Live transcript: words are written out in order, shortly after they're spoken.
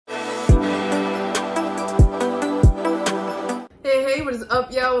Hey, what is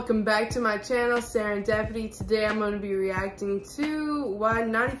up, y'all? Welcome back to my channel, Serendipity. Today I'm going to be reacting to why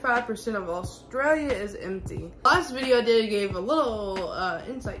 95% of Australia is empty. Last video I did gave a little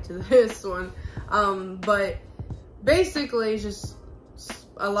insight to this one, but basically just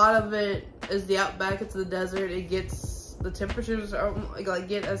a lot of it is the outback. It's the desert. It gets, the temperatures are like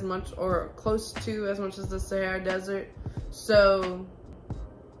get as much or close to as much as the Sahara Desert. So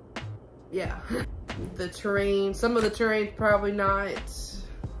yeah. The terrain, some of the terrain probably not,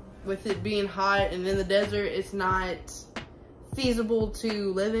 with it being hot and in the desert, it's not feasible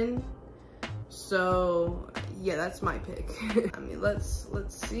to live in. So yeah, that's my pick. I mean, let's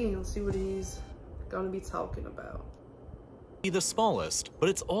see what he's gonna be talking about. The smallest, but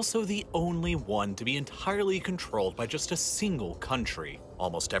it's also the only one to be entirely controlled by just a single country.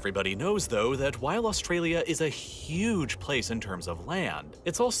 Almost everybody knows, though, that while Australia is a huge place in terms of land,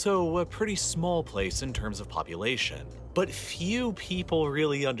 it's also a pretty small place in terms of population. But few people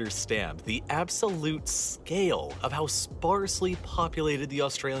really understand the absolute scale of how sparsely populated the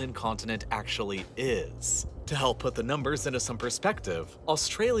Australian continent actually is. To help put the numbers into some perspective,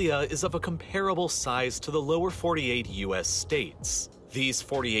 Australia is of a comparable size to the lower 48 US states. These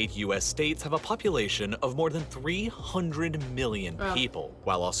 48 US states have a population of more than 300 million people,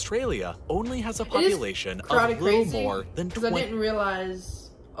 while Australia only has a population of a little more than 20. I didn't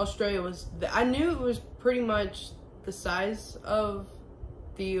realize Australia was, I knew it was pretty much the size of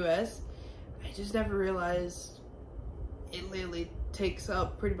the US. I just never realized it literally takes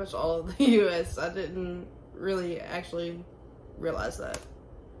up pretty much all of the US. I didn't really actually realize that.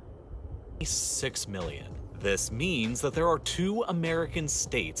 6 million. This means that there are 2 American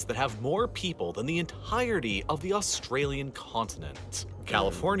states that have more people than the entirety of the Australian continent.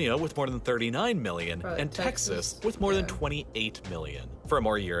 California with more than 39 million, and Texas with more than 28 million. For a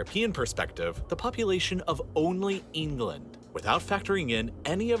more European perspective, the population of only England, without factoring in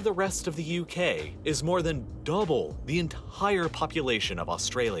any of the rest of the UK, is more than double the entire population of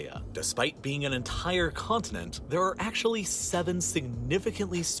Australia. Despite being an entire continent, there are actually 7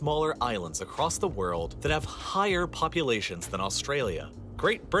 significantly smaller islands across the world that have higher populations than Australia.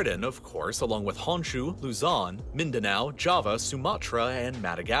 Great Britain, of course, along with Honshu, Luzon, Mindanao, Java, Sumatra, and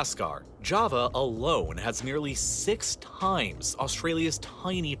Madagascar. Java alone has nearly 6 times Australia's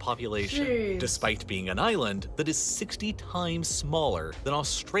tiny population, despite being an island that is 60 times smaller than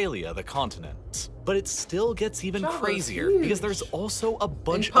Australia, the continent. But it still gets even crazier because there's also a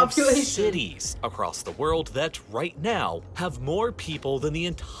bunch of cities across the world that, right now, have more people than the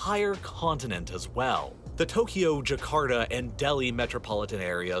entire continent as well. The Tokyo, Jakarta, and Delhi metropolitan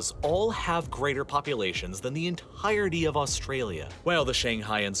areas all have greater populations than the entirety of Australia, while the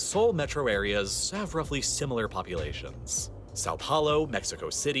Shanghai and Seoul metro areas have roughly similar populations. Sao Paulo, Mexico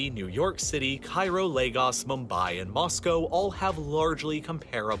City, New York City, Cairo, Lagos, Mumbai, and Moscow all have largely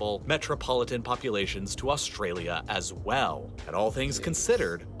comparable metropolitan populations to Australia as well. And all things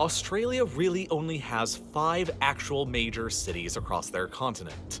considered, Australia really only has 5 actual major cities across their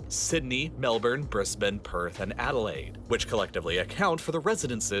continent: Sydney, Melbourne, Brisbane, Perth, and Adelaide, which collectively account for the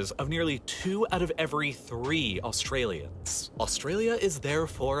residences of nearly 2 out of every 3 Australians. Australia is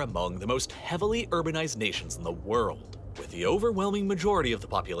therefore among the most heavily urbanized nations in the world, with the overwhelming majority of the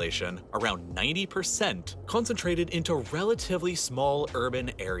population, around 90%, concentrated into relatively small urban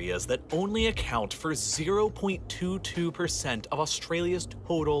areas that only account for 0.22% of Australia's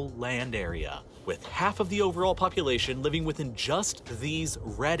total land area, with half of the overall population living within just these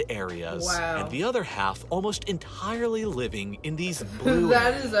red areas, and the other half almost entirely living in these blue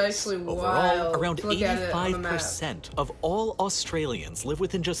That areas. is actually Overall, wild. around 85% of all Australians live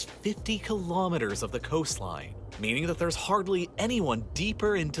within just 50 kilometers of the coastline, meaning that there's hardly anyone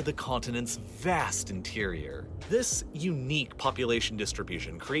deeper into the continent's vast interior. This unique population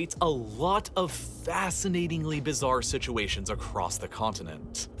distribution creates a lot of fascinatingly bizarre situations across the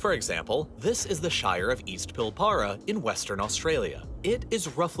continent. For example, this is the Shire of East Pilbara in Western Australia. It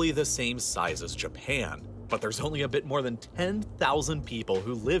is roughly the same size as Japan, but there's only a bit more than 10,000 people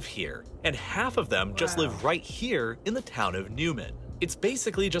who live here, and half of them just live right here in the town of Newman. It's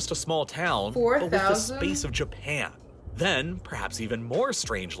basically just a small town, but with the space of Japan. Then, perhaps even more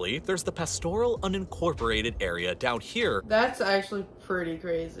strangely, there's the pastoral unincorporated area down here. That's actually pretty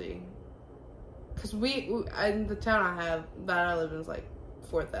crazy. Because in the town that I live in is like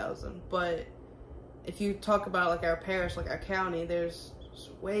 4,000. But if you talk about like our parish, like our county, there's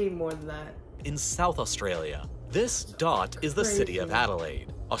way more than that. In South Australia. This dot is the city of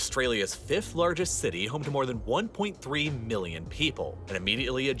Adelaide, Australia's 5th largest city, home to more than 1.3 million people. And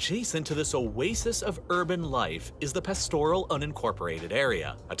immediately adjacent to this oasis of urban life is the pastoral unincorporated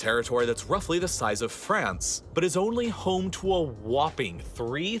area, a territory that's roughly the size of France, but is only home to a whopping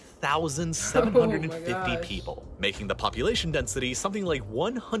 3,750 people, making the population density something like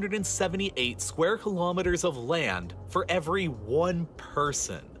 178 square kilometers of land for every one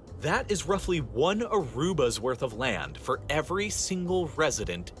person. That is roughly 1 Aruba's worth of land for every single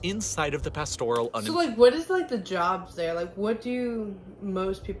resident inside of the pastoral So like, what is like the jobs there? Like, what do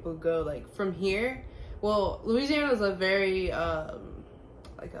most people go like from here? Well, Louisiana is a very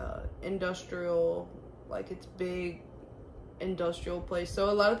like a industrial, like it's big industrial place.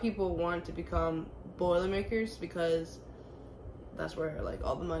 So a lot of people want to become Boilermakers because that's where like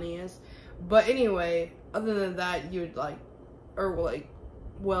all the money is. But anyway, other than that, you would like, or like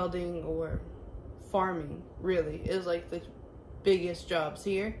welding or farming really is like the biggest jobs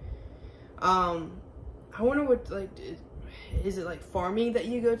here. I wonder what, like, is it like farming that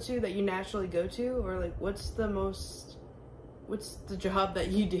you go to, that you naturally go to, or like what's the job that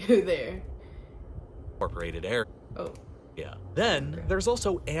you do there? Incorporated area. Oh. Yeah. Then there's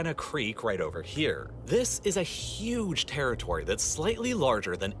also Anna Creek right over here. This is a huge territory that's slightly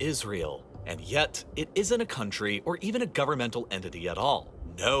larger than Israel, and yet it isn't a country or even a governmental entity at all.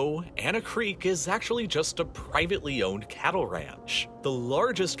 No, Anna Creek is actually just a privately owned cattle ranch. The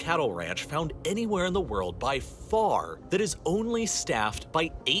largest cattle ranch found anywhere in the world by far that is only staffed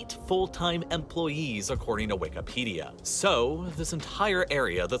by 8 full-time employees according to Wikipedia. So, this entire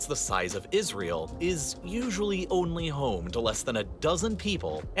area that's the size of Israel is usually only home to less than a dozen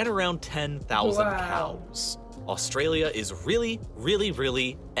people and around 10,000 cows. Australia is really, really,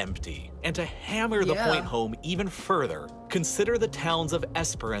 really empty. And to hammer the point home even further, consider the towns of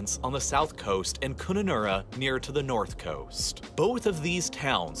Esperance on the south coast and Kununurra near to the north coast. Both of these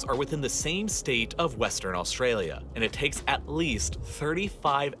towns are within the same state of Western Australia, and it takes at least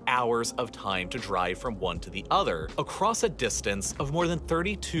 35 hours of time to drive from one to the other across a distance of more than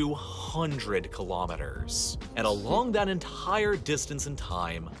 3,200 kilometers. And along that entire distance and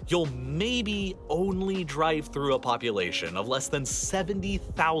time, you'll maybe only drive through a population of less than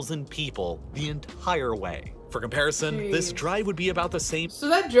 70,000 people the entire way. For comparison, this drive would be about the same. So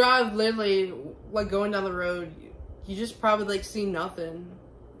that drive, literally, like going down the road, you just probably like see nothing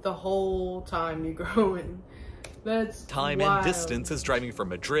the whole time you're going. That's time wild. And distance is driving from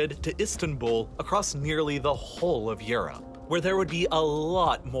Madrid to Istanbul across nearly the whole of Europe, where there would be a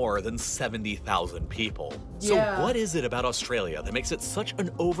lot more than 70,000 people. So what is it about Australia that makes it such an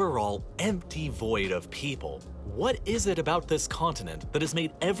overall empty void of people? What is it about this continent that has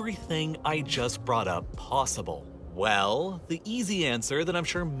made everything I just brought up possible? Well, the easy answer that I'm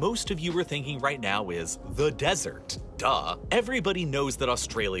sure most of you are thinking right now is the desert. Duh. Everybody knows that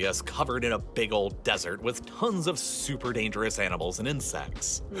Australia is covered in a big old desert with tons of super dangerous animals and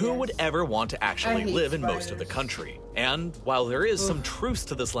insects. Who would ever want to actually live in most of the country? And while there is some truth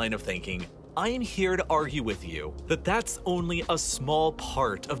to this line of thinking, I am here to argue with you that that's only a small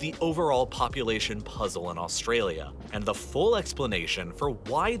part of the overall population puzzle in Australia, and the full explanation for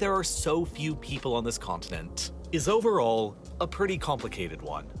why there are so few people on this continent is overall a pretty complicated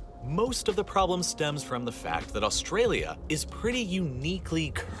one. Most of the problem stems from the fact that Australia is pretty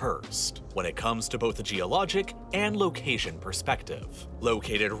uniquely cursed when it comes to both a geologic and location perspective.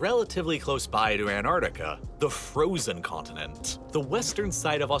 Located relatively close by to Antarctica, the frozen continent, the western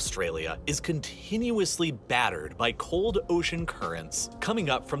side of Australia is continuously battered by cold ocean currents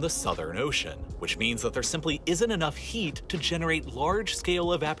coming up from the Southern Ocean, which means that there simply isn't enough heat to generate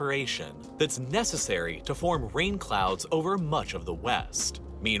large-scale evaporation that's necessary to form rain clouds over much of the west.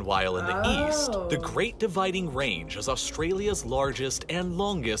 Meanwhile, in the east, the Great Dividing Range is Australia's largest and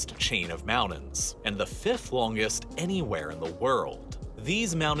longest chain of mountains, and the 5th longest anywhere in the world.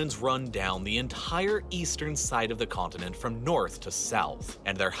 These mountains run down the entire eastern side of the continent from north to south,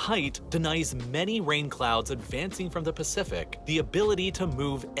 and their height denies many rain clouds advancing from the Pacific the ability to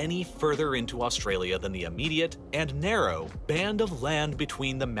move any further into Australia than the immediate and narrow band of land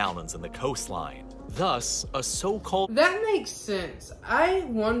between the mountains and the coastline. Thus, a so-called— That makes sense. I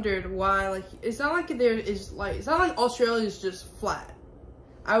wondered why, like, it's not like there is, like, it's not like Australia is just flat.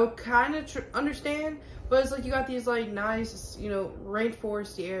 I would kind of understand, but it's like you got these, like, nice, you know,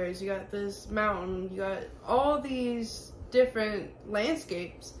 rainforesty areas, you got this mountain, you got all these different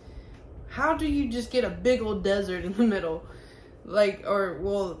landscapes. How do you just get a big old desert in the middle? Like, or,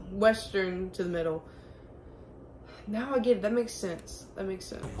 well, western to the middle. Now I get it. That makes sense. That makes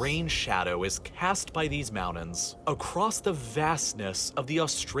sense. Rain shadow is cast by these mountains across the vastness of the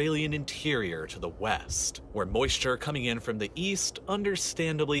Australian interior to the west, where moisture coming in from the east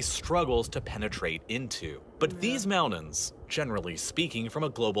understandably struggles to penetrate into. But these mountains, generally speaking from a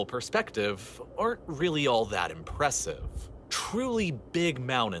global perspective, aren't really all that impressive. Truly big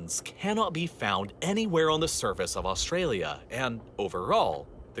mountains cannot be found anywhere on the surface of Australia, and overall,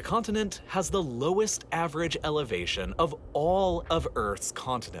 the continent has the lowest average elevation of all of Earth's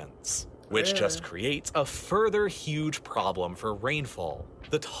continents, which just creates a further huge problem for rainfall.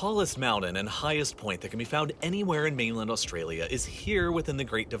 The tallest mountain and highest point that can be found anywhere in mainland Australia is here within the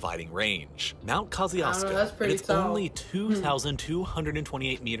Great Dividing Range, Mount 𝐂𝐤𝐤𝐞, and it's only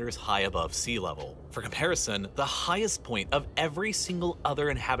 2,228 meters high above sea level. For comparison, the highest point of every single other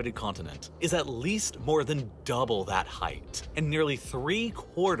inhabited continent is at least more than double that height, and nearly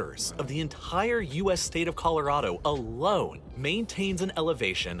 3/4 of the entire US state of Colorado alone maintains an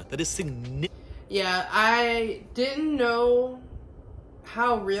elevation that is significant. Yeah, I didn't know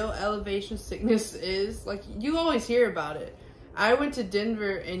how real elevation sickness is. Like, you always hear about it. I went to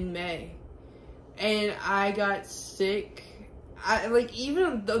Denver in May and I got sick.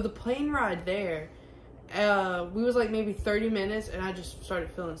 Even though the plane ride there, we was like maybe 30 minutes and I just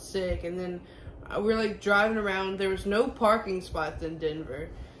started feeling sick. And then we were like driving around. There was no parking spots in Denver.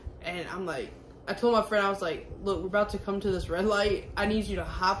 And I told my friend, I was like, look, we're about to come to this red light. I need you to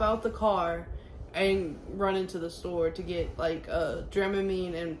hop out the car and run into the store to get like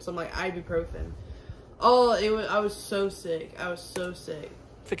Dramamine and some like ibuprofen. I was so sick. I was so sick.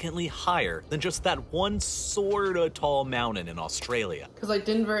 Significantly higher than just that one sorta tall mountain in Australia. Because like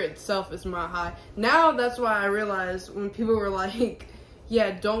Denver itself is more high. Now that's why I realized when people were like,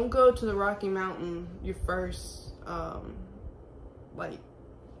 yeah, don't go to the Rocky Mountain your first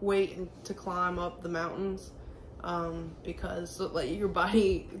wait to climb up the mountains. Because like your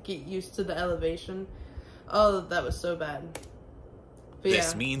body get used to the elevation. Oh, that was so bad. But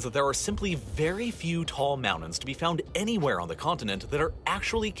this means that there are simply very few tall mountains to be found anywhere on the continent that are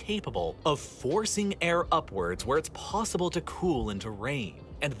actually capable of forcing air upwards where it's possible to cool into rain.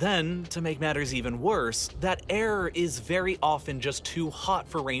 And then, to make matters even worse, that air is very often just too hot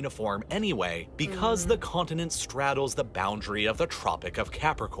for rain to form anyway, because the continent straddles the boundary of the Tropic of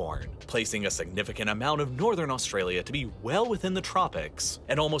Capricorn, placing a significant amount of northern Australia to be well within the tropics,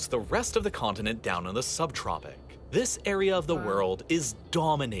 and almost the rest of the continent down in the subtropic. This area of the world is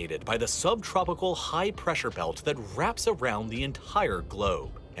dominated by the subtropical high-pressure belt that wraps around the entire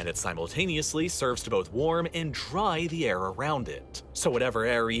globe, and it simultaneously serves to both warm and dry the air around it. So whatever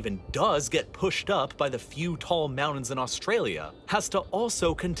air even does get pushed up by the few tall mountains in Australia has to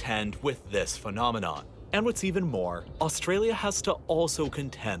also contend with this phenomenon. And what's even more, Australia has to also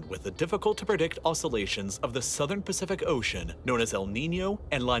contend with the difficult-to-predict oscillations of the southern Pacific Ocean known as El Niño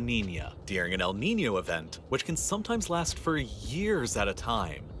and La Niña. During an El Niño event, which can sometimes last for years at a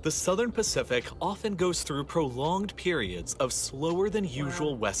time, the southern Pacific often goes through prolonged periods of slower than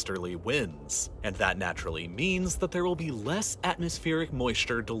usual westerly winds, and that naturally means that there will be less atmospheric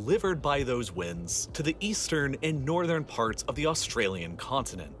moisture delivered by those winds to the eastern and northern parts of the Australian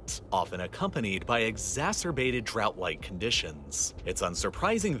continent, often accompanied by exacerbated drought-like conditions. It's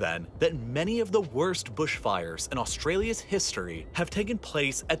unsurprising then that many of the worst bushfires in Australia's history have taken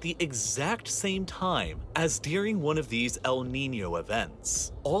place at the exact same time as during one of these El Niño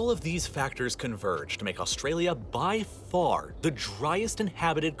events. All of these factors converge to make Australia by far the driest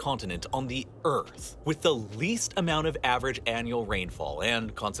inhabited continent on the Earth, with the least amount of average annual rainfall,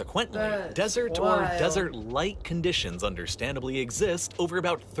 and consequently, desert or desert-like conditions understandably exist over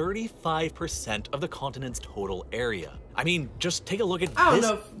about 35% of the continent's total area. I mean, just take a look at this. I don't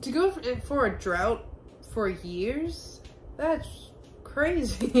know, to go for a drought for years? That's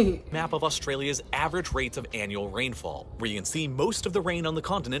crazy. Map of Australia's average rates of annual rainfall, where you can see most of the rain on the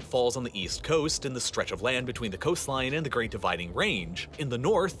continent falls on the east coast in the stretch of land between the coastline and the Great Dividing Range, in the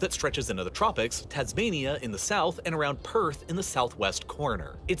north that stretches into the tropics, Tasmania in the south, and around Perth in the southwest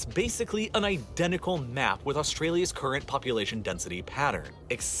corner. It's basically an identical map with Australia's current population density pattern,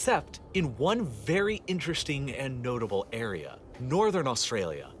 except in one very interesting and notable area: Northern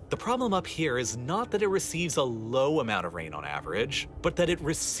Australia. The problem up here is not that it receives a low amount of rain on average, but that it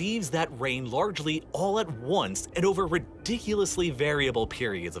receives that rain largely all at once and over ridiculously variable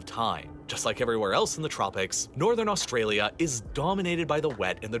periods of time. Just like everywhere else in the tropics, Northern Australia is dominated by the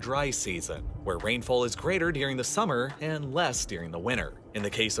wet and the dry season, where rainfall is greater during the summer and less during the winter. In the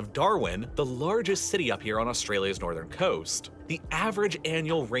case of Darwin, the largest city up here on Australia's northern coast, the average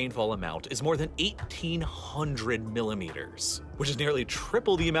annual rainfall amount is more than 1,800 millimeters, which is nearly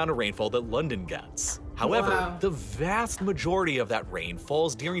triple the amount of rainfall that London gets. However, the vast majority of that rain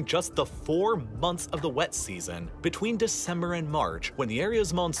falls during just the 4 months of the wet season between December and March, when the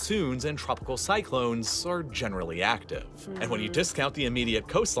area's monsoons and tropical cyclones are generally active. And when you discount the immediate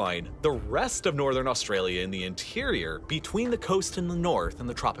coastline, the rest of northern Australia in the interior, between the coast in the north and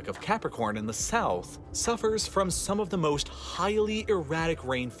the Tropic of Capricorn in the south, suffers from some of the most highly erratic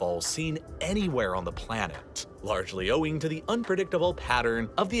rainfall seen anywhere on the planet, largely owing to the unpredictable pattern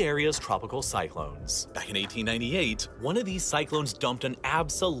of the area's tropical cyclones. Back in 1898, one of these cyclones dumped an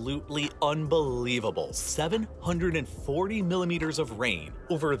absolutely unbelievable 740 millimeters of rain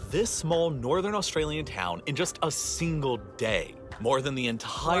over this small northern Australian town in just a single day, more than the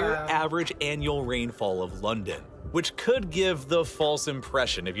entire average annual rainfall of London, which could give the false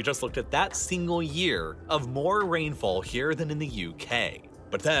impression if you just looked at that single year of more rainfall here than in the UK.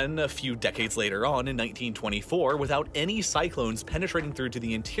 But then, a few decades later on in 1924, without any cyclones penetrating through to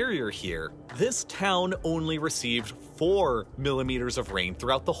the interior here, this town only received 4 millimeters of rain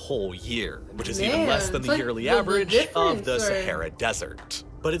throughout the whole year, which is even less than the yearly average of the Sahara Desert.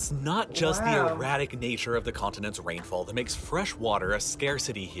 But it's not just the erratic nature of the continent's rainfall that makes fresh water a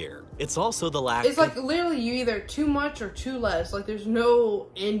scarcity here. It's also the lack It's like literally you either too much or too less. Like there's no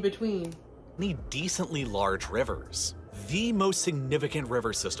in between. Need decently large rivers. The most significant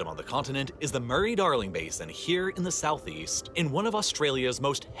river system on the continent is the Murray-Darling Basin here in the southeast, in one of Australia's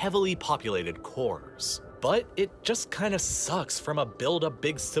most heavily populated cores. But it just kinda sucks from a build a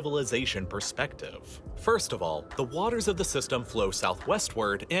big civilization perspective. First of all, the waters of the system flow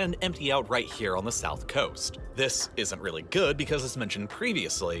southwestward and empty out right here on the south coast. This isn't really good because, as mentioned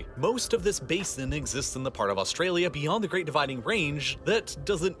previously, most of this basin exists in the part of Australia beyond the Great Dividing Range that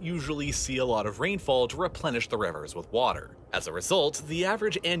doesn't usually see a lot of rainfall to replenish the rivers with water. As a result, the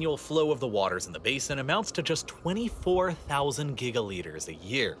average annual flow of the waters in the basin amounts to just 24,000 gigaliters a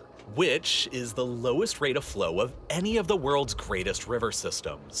year, which is the lowest rate of flow of any of the world's greatest river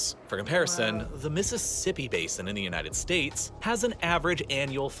systems. For comparison, the Mississippi Basin in the United States has an average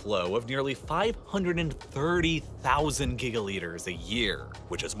annual flow of nearly 530,000 gigaliters a year,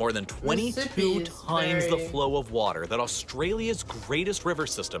 which is more than 22 times the flow of water that Australia's greatest river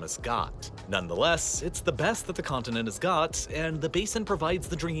system has got. Nonetheless, it's the best that the continent has got, and the basin provides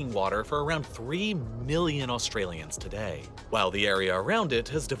the drinking water for around 3 million Australians today, while the area around it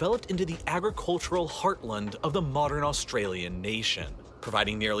has developed into the agricultural heartland of the modern Australian nation,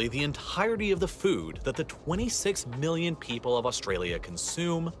 providing nearly the entirety of the food that the 26 million people of Australia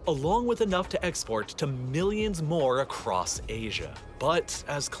consume, along with enough to export to millions more across Asia. But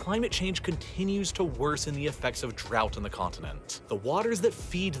as climate change continues to worsen the effects of drought on the continent, the waters that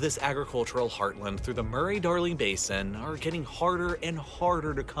feed this agricultural heartland through the Murray-Darling Basin are getting harder and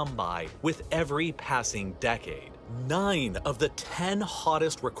harder to come by with every passing decade. 9 of the 10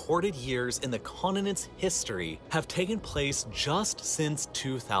 hottest recorded years in the continent's history have taken place just since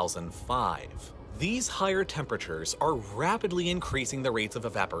 2005. These higher temperatures are rapidly increasing the rates of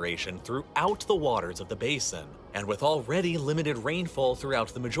evaporation throughout the waters of the basin, and with already limited rainfall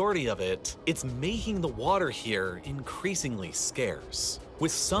throughout the majority of it, it's making the water here increasingly scarce,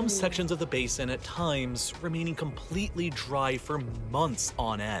 with some sections of the basin at times remaining completely dry for months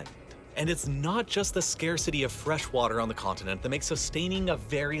on end. And it's not just the scarcity of fresh water on the continent that makes sustaining a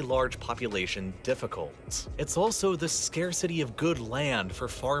very large population difficult. It's also the scarcity of good land for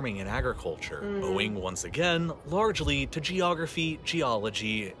farming and agriculture, owing once again largely to geography,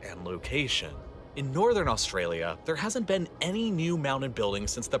 geology, and location. In northern Australia, there hasn't been any new mountain building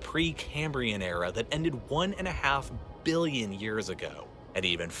since the pre-Cambrian era that ended 1.5 billion years ago. And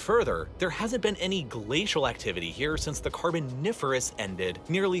even further, there hasn't been any glacial activity here since the Carboniferous ended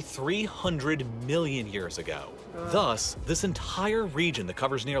nearly 300 million years ago. Thus, this entire region that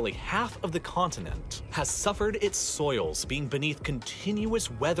covers nearly half of the continent has suffered its soils being beneath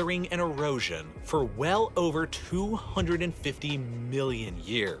continuous weathering and erosion for well over 250 million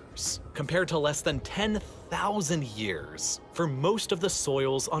years, compared to less than 10,000 years for most of the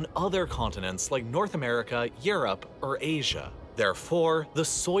soils on other continents like North America, Europe, or Asia. Therefore, the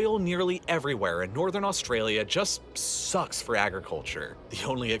soil nearly everywhere in northern Australia just sucks for agriculture. The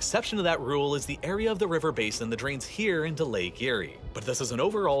only exception to that rule is the area of the river basin that drains here into Lake Erie. But this is an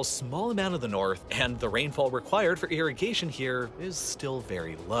overall small amount of the north, and the rainfall required for irrigation here is still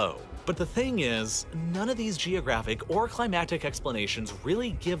very low. But the thing is, none of these geographic or climatic explanations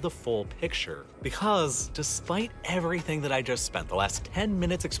really give the full picture. Because, despite everything that I just spent the last 10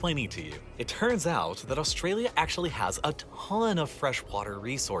 minutes explaining to you, it turns out that Australia actually has a ton of freshwater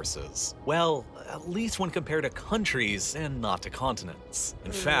resources. Well, at least when compared to countries and not to continents.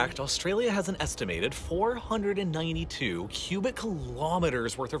 In fact, Australia has an estimated 492 cubic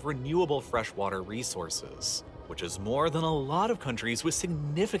kilometers worth of renewable freshwater resources, which is more than a lot of countries with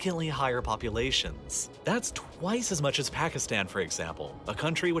significantly higher populations. That's twice as much as Pakistan, for example, a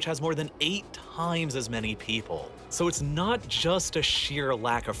country which has more than 8 times as many people. So it's not just a sheer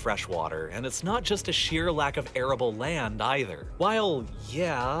lack of fresh water, and it's not just a sheer lack of arable land either. While,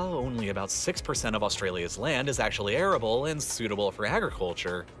 yeah, only about 6% of Australia's land is actually arable and suitable for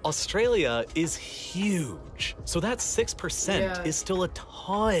agriculture, Australia is huge. So that 6% is still a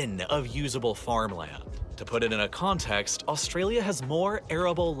ton of usable farmland. To put it in a context, Australia has more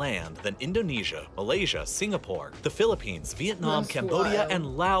arable land than Indonesia, Malaysia, Singapore, the Philippines, Vietnam, Cambodia,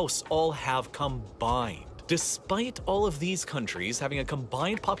 and Laos all have combined. Despite all of these countries having a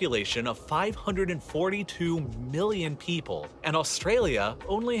combined population of 542 million people, and Australia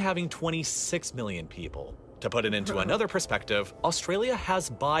only having 26 million people. To put it into another perspective, Australia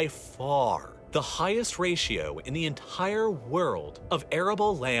has by far the highest ratio in the entire world of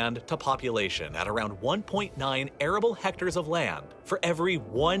arable land to population at around 1.9 arable hectares of land for every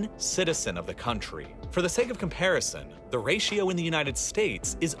 1 citizen of the country. For the sake of comparison, the ratio in the United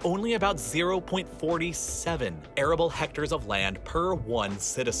States is only about 0.47 arable hectares of land per 1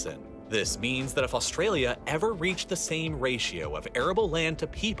 citizen. This means that if Australia ever reached the same ratio of arable land to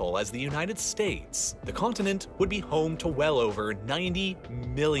people as the United States, the continent would be home to well over 90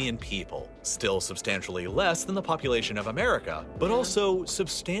 million people. Still substantially less than the population of America, but also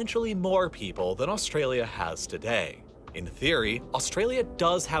substantially more people than Australia has today. In theory, Australia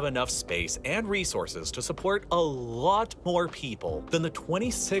does have enough space and resources to support a lot more people than the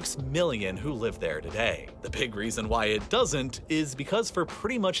 26 million who live there today. The big reason why it doesn't is because for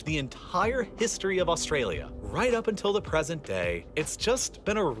pretty much the entire history of Australia, right up until the present day, it's just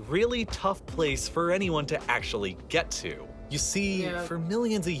been a really tough place for anyone to actually get to. You see, for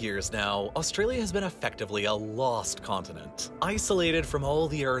millions of years now, Australia has been effectively a lost continent, isolated from all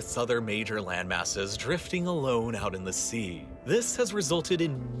the Earth's other major landmasses, drifting alone out in the sea. This has resulted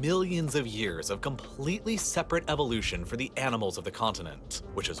in millions of years of completely separate evolution for the animals of the continent,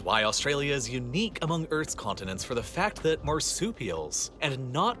 which is why Australia is unique among Earth's continents for the fact that marsupials,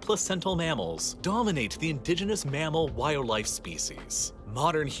 and not placental mammals, dominate the indigenous mammal wildlife species.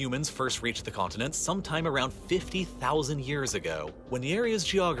 Modern humans first reached the continent sometime around 50,000 years ago, when the area's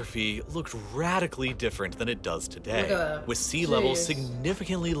geography looked radically different than it does today. With sea levels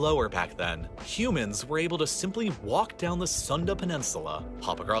significantly lower back then, humans were able to simply walk down the Sunda Peninsula,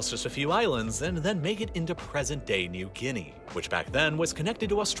 hop across just a few islands, and then make it into present-day New Guinea, which back then was connected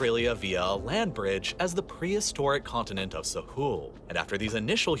to Australia via a land bridge as the prehistoric continent of 𝐒𝐤𝐤. And after these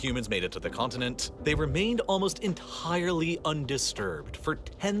initial humans made it to the continent, they remained almost entirely undisturbed for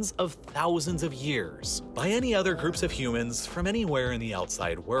tens of thousands of years by any other groups of humans from anywhere in the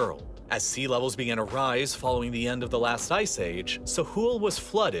outside world. As sea levels began to rise following the end of the last ice age, 𝐒𝐤𝐤 was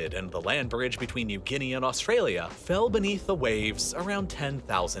flooded and the land bridge between New Guinea and Australia fell beneath the waves around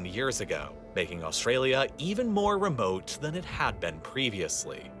 10,000 years ago, making Australia even more remote than it had been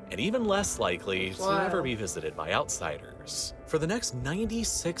previously, and even less likely to ever be visited by outsiders. For the next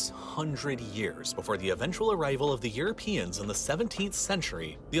 9,600 years before the eventual arrival of the Europeans in the 17th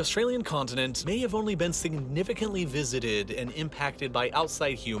century, the Australian continent may have only been significantly visited and impacted by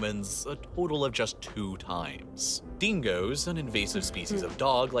outside humans a total of just 2 times. Dingoes, an invasive species of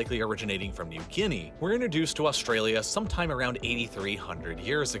dog likely originating from New Guinea, were introduced to Australia sometime around 8,300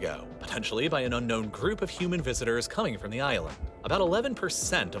 years ago, potentially by an unknown group of human visitors coming from the island. About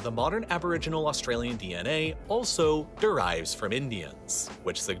 11% of the modern Aboriginal Australian DNA also derives from Indians,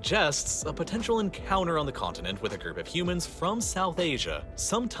 which suggests a potential encounter on the continent with a group of humans from South Asia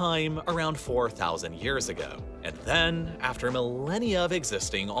sometime around 4,000 years ago. And then, after millennia of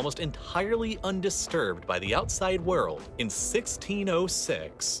existing almost entirely undisturbed by the outside world, in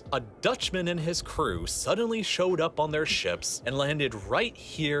 1606, a Dutchman and his crew suddenly showed up on their ships and landed right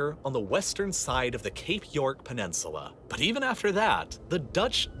here on the western side of the Cape York Peninsula. But even after that, the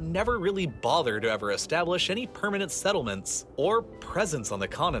Dutch never really bothered to ever establish any permanent settlements or presence on the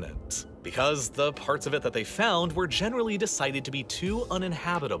continent, because the parts of it that they found were generally decided to be too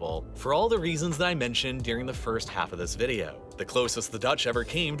uninhabitable for all the reasons that I mentioned during the first half of this video. The closest the Dutch ever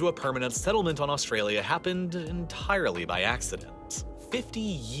came to a permanent settlement on Australia happened entirely by accident. 50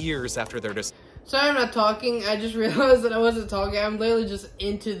 years after their Sorry I'm not talking. I just realized that I wasn't talking. I'm literally just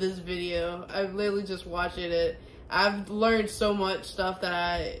into this video. I'm literally just watching it. I've learned so much stuff that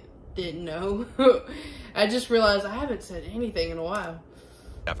I didn't know. I just realized I haven't said anything in a while.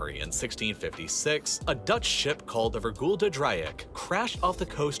 In 1656, a Dutch ship called the 𝐒𝐤𝐤𝐬𝐿 crashed off the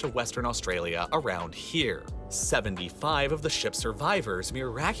coast of Western Australia around here. 75 of the ship's survivors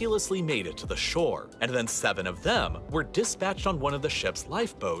miraculously made it to the shore, and then 7 of them were dispatched on one of the ship's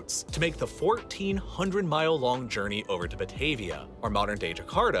lifeboats to make the 1,400-mile-long journey over to Batavia, or modern-day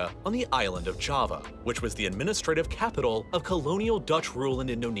Jakarta, on the island of Java, which was the administrative capital of colonial Dutch rule in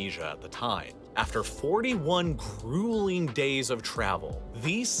Indonesia at the time. After 41 grueling days of travel,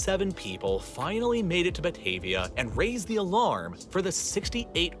 these 7 people finally made it to Batavia and raised the alarm for the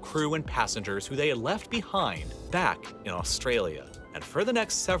 68 crew and passengers who they had left behind back in Australia. And for the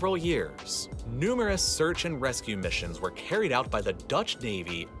next several years, numerous search and rescue missions were carried out by the Dutch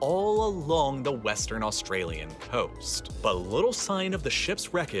Navy all along the Western Australian coast. But little sign of the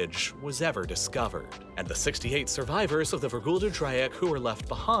ship's wreckage was ever discovered, and the 68 survivors of the 𝐒𝐤𝐤𝐬𝐿 who were left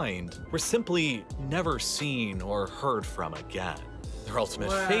behind were simply never seen or heard from again. Their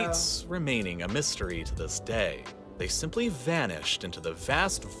ultimate fates remaining a mystery to this day. They simply vanished into the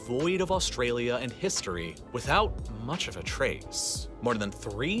vast void of Australia and history without much of a trace. More than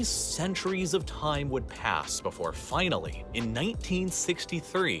 3 centuries of time would pass before finally, in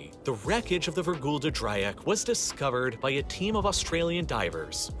 1963, the wreckage of the 𝐒𝐤𝐤𝐬𝐿 was discovered by a team of Australian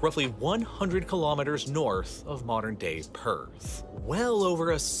divers roughly 100 kilometers north of modern-day Perth. Well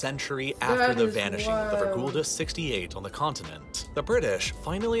over a century after the vanishing of the 𝐒𝐤𝐤𝐿 on the continent, the British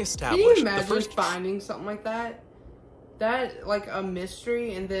finally established Can you imagine the first finding something like that? That, like, a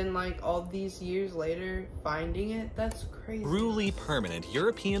mystery, and then, like, all these years later, finding it? That's crazy. Truly permanent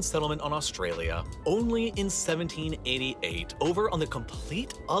European settlement on Australia only in 1788 over on the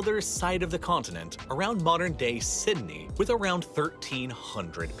complete other side of the continent around modern-day Sydney with around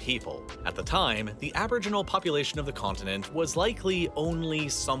 1,300 people. At the time, the Aboriginal population of the continent was likely only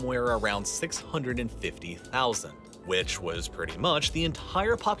somewhere around 650,000. Which was pretty much the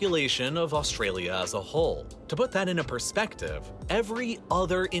entire population of Australia as a whole. To put that into perspective, every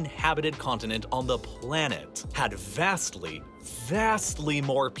other inhabited continent on the planet had vastly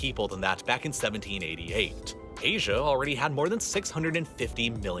more people than that back in 1788. Asia already had more than 650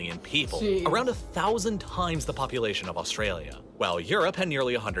 million people, around 1,000 times the population of Australia. While Europe had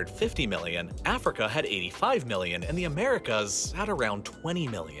nearly 150 million, Africa had 85 million, and the Americas had around 20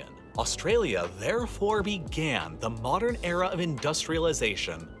 million. Australia therefore began the modern era of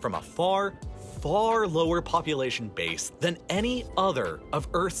industrialization from a far lower population base than any other of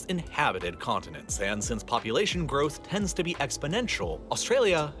Earth's inhabited continents, and since population growth tends to be exponential,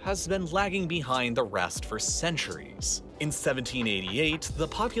 Australia has been lagging behind the rest for centuries. In 1788, the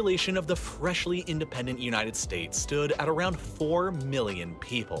population of the freshly independent United States stood at around 4 million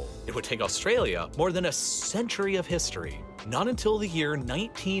people. It would take Australia more than a century of history, not until the year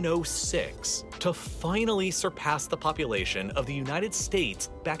 1906, to finally surpass the population of the United States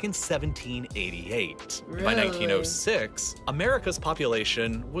back in 1788. Really? By 1906, America's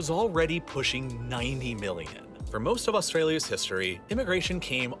population was already pushing 90 million. For most of Australia's history, immigration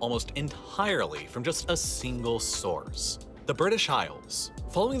came almost entirely from just a single source: the British Isles.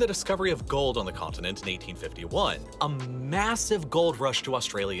 Following the discovery of gold on the continent in 1851, a massive gold rush to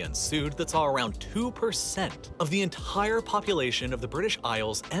Australia ensued that saw around 2% of the entire population of the British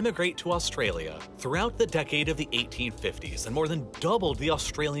Isles emigrate to Australia throughout the decade of the 1850s, and more than doubled the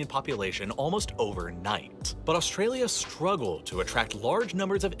Australian population almost overnight. But Australia struggled to attract large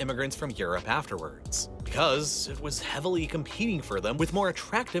numbers of immigrants from Europe afterwards, because it was heavily competing for them with more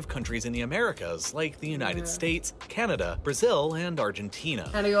attractive countries in the Americas like the United States, Canada, Brazil, and Argentina,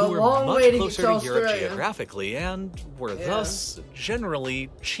 who were much closer to Europe geographically and were thus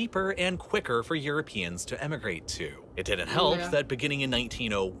generally cheaper and quicker for Europeans to emigrate to. It didn't help that beginning in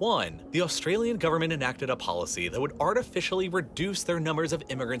 1901, the Australian government enacted a policy that would artificially reduce their numbers of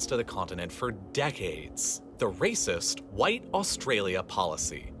immigrants to the continent for decades: the racist White Australia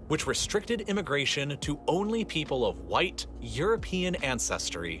policy, which restricted immigration to only people of white, European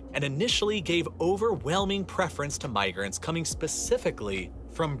ancestry, and initially gave overwhelming preference to migrants coming specifically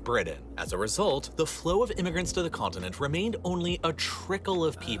from Britain. As a result, the flow of immigrants to the continent remained only a trickle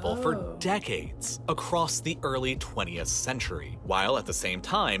of people for decades across the early 20th century, while at the same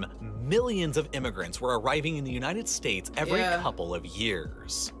time, millions of immigrants were arriving in the United States every couple of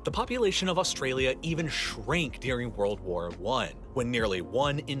years. The population of Australia even shrank during World War I, when nearly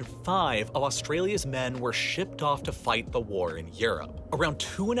 1 in 5 of Australia's men were shipped off to fight the war in Europe. Around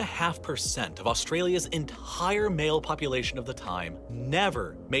 2.5% of Australia's entire male population of the time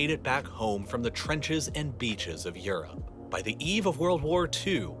never made it back home from the trenches and beaches of Europe. By the eve of World War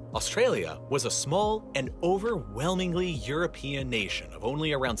II, Australia was a small and overwhelmingly European nation of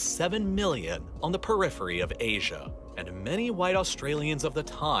only around 7 million on the periphery of Asia. And many white Australians of the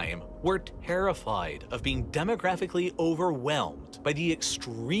time were terrified of being demographically overwhelmed by the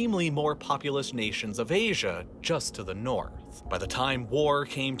extremely more populous nations of Asia just to the north. By the time war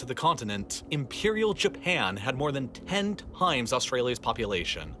came to the continent, Imperial Japan had more than 10 times Australia's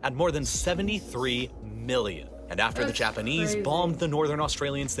population, at more than 73 million. And after the Japanese bombed the northern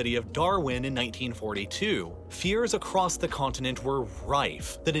Australian city of Darwin in 1942, fears across the continent were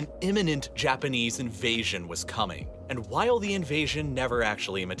rife that an imminent Japanese invasion was coming. And while the invasion never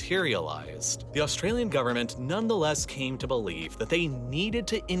actually materialized, the Australian government nonetheless came to believe that they needed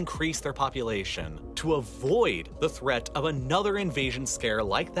to increase their population to avoid the threat of another invasion scare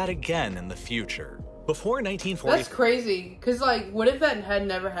like that again in the future. Before 1940... That's crazy, because like, what if that had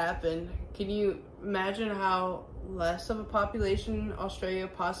never happened? Can you imagine how less of a population Australia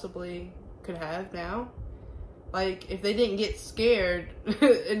possibly could have now? Like, if they didn't get scared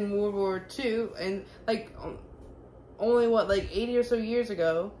in World War II, and like only what, like 80 or so years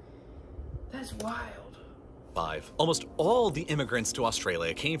ago, that's wild. Almost all the immigrants to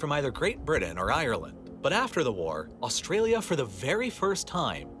Australia came from either Great Britain or Ireland. But after the war, Australia for the very first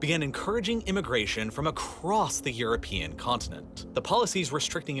time began encouraging immigration from across the European continent. The policies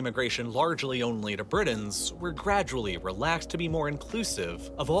restricting immigration largely only to Britons were gradually relaxed to be more inclusive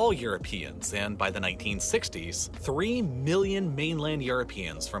of all Europeans, and by the 1960s, 3 million mainland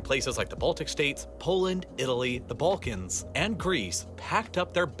Europeans from places like the Baltic states, Poland, Italy, the Balkans, and Greece packed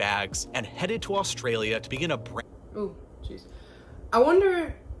up their bags and headed to Australia to begin a brand... Ooh, jeez. I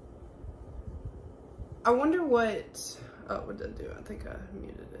wonder what... Oh, what did I do? I think I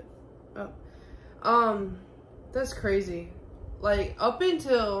muted it. Oh. That's crazy. Like, up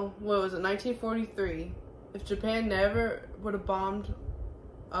until, what was it, 1943, if Japan never would have bombed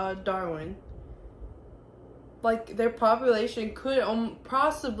Darwin, like, their population could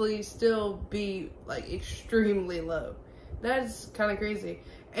possibly still be, like, extremely low. That's kind of crazy.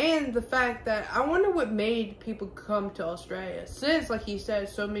 And the fact that, I wonder what made people come to Australia. Since, like he said,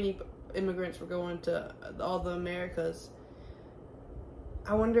 so many immigrants were going to all the Americas.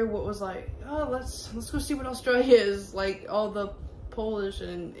 I wonder what was like, oh, let's go see what Australia is like. All the Polish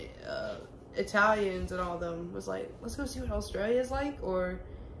and Italians and all of them was like, let's go see what Australia is like. Or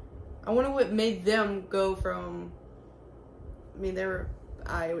I wonder what made them go from, I mean,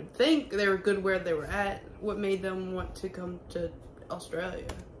 I would think they were good where they were at. What made them want to come to Australia?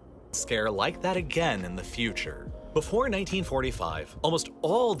 Scare like that again in the future. Before 1945, almost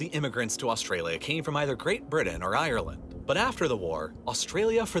all the immigrants to Australia came from either Great Britain or Ireland. But after the war,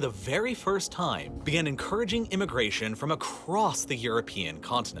 Australia for the very first time began encouraging immigration from across the European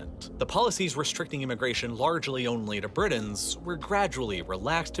continent. The policies restricting immigration largely only to Britons were gradually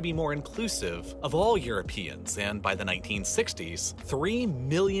relaxed to be more inclusive of all Europeans, and by the 1960s, 3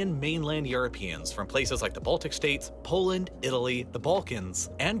 million mainland Europeans from places like the Baltic states, Poland, Italy, the Balkans,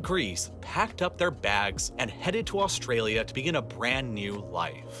 and Greece packed up their bags and headed to Australia to begin a brand new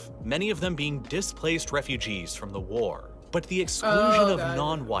life, many of them being displaced refugees from the war. But the exclusion of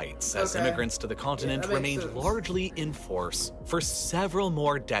non-whites as immigrants to the continent remained largely in force for several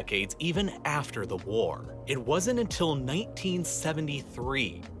more decades even after the war. It wasn't until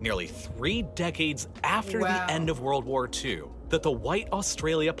 1973, nearly 3 decades after the end of World War II, that the White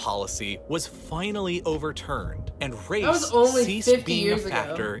Australia policy was finally overturned and race ceased being a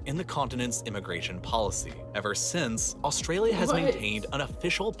factor in the continent's immigration policy. Ever since, Australia has maintained an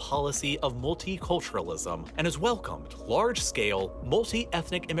official policy of multiculturalism and has welcomed large-scale,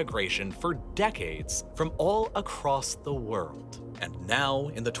 multi-ethnic immigration for decades from all across the world. And now,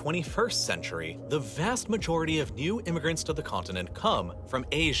 in the 21st century, the vast majority of new immigrants to the continent come from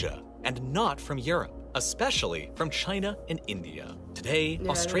Asia and not from Europe, especially from China and India. Today,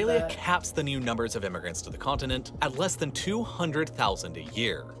 Australia caps the new numbers of immigrants to the continent at less than 200,000 a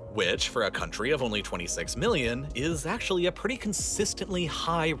year, which, for a country of only 26 million, is actually a pretty consistently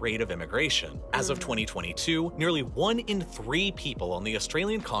high rate of immigration. As of 2022, nearly 1 in 3 people on the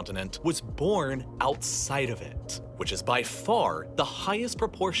Australian continent was born outside of it, which is by far the highest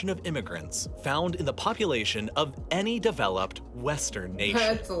proportion of immigrants found in the population of any developed Western nation.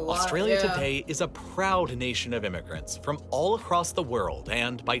 That's a lot, Australia today is a proud nation of immigrants from all across the world,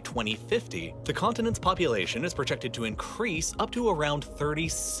 and by 2050, the continent's population is projected to increase up to around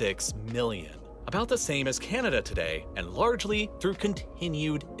 36 million. About the same as Canada today, and largely through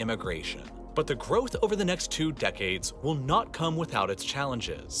continued immigration. But the growth over the next 2 decades will not come without its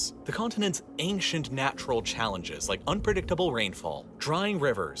challenges. The continent's ancient natural challenges like unpredictable rainfall, drying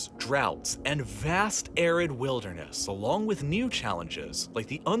rivers, droughts, and vast arid wilderness, along with new challenges like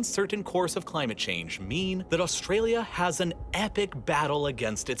the uncertain course of climate change, mean that Australia has an epic battle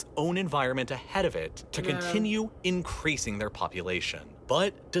against its own environment ahead of it to continue increasing their population.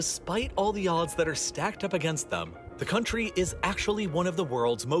 But despite all the odds that are stacked up against them, the country is actually one of the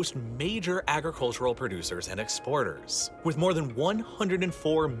world's most major agricultural producers and exporters. With more than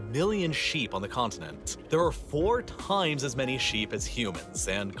 104 million sheep on the continent, there are 4 times as many sheep as humans,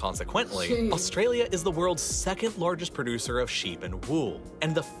 and consequently, Australia is the world's 2nd largest producer of sheep and wool,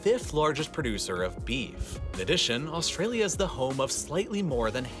 and the 5th largest producer of beef. In addition, Australia is the home of slightly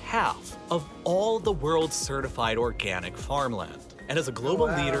more than half of all the world's certified organic farmland, and is a global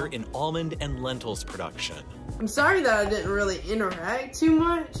leader in almond and lentils production. I'm sorry that I didn't really interact too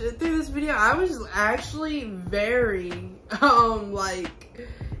much through this video. I was actually very, like,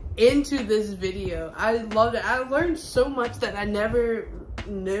 into this video. I loved it. I learned so much that I never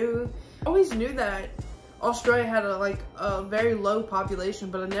knew. I always knew that Australia had a very low population,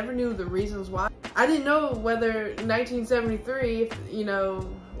 but I never knew the reasons why. I didn't know whether 1973, you know,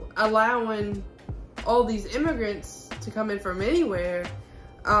 allowing all these immigrants to come in from anywhere,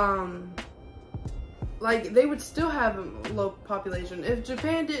 like, they would still have a low population. If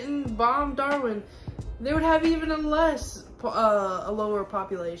Japan didn't bomb Darwin, they would have even a lower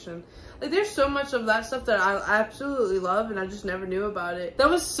population. Like, there's so much of that stuff that I absolutely love, and I just never knew about it. That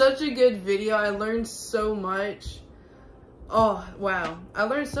was such a good video. I learned so much. Oh, wow. I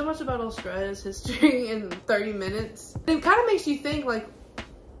learned so much about Australia's history in 30 minutes. It kind of makes you think, like,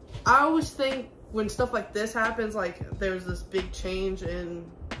 I always think when stuff like this happens, like, there's this big change and,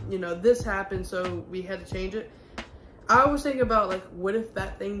 you know, this happened, so we had to change it. I always think about, like, what if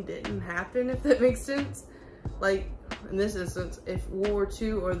that thing didn't happen, if that makes sense? Like, in this instance, if World War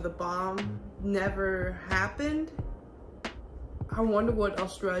II or the bomb never happened, I wonder what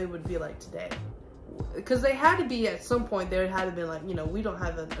Australia would be like today. Because they had to be, at some point, they had to be like, you know, we don't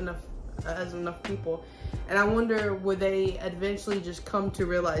have enough people. And I wonder, would they eventually just come to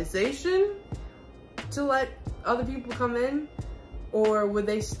realization to let other people come in? Or would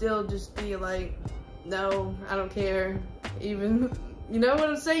they still just be like, no, I don't care, even, you know what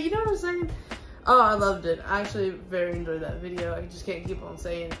I'm saying? You know what I'm saying? Oh, I loved it. I actually very enjoyed that video. I just can't keep on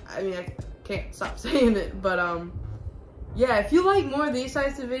saying it. I mean, I can't stop saying it, but yeah, if you like more of these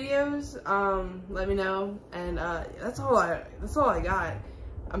types of videos, let me know. And that's all I got.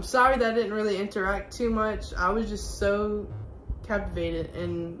 I'm sorry that I didn't really interact too much. I was just so captivated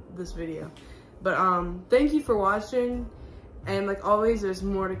in this video. But thank you for watching. And like always, there's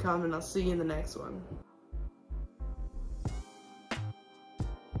more to come, and I'll see you in the next one.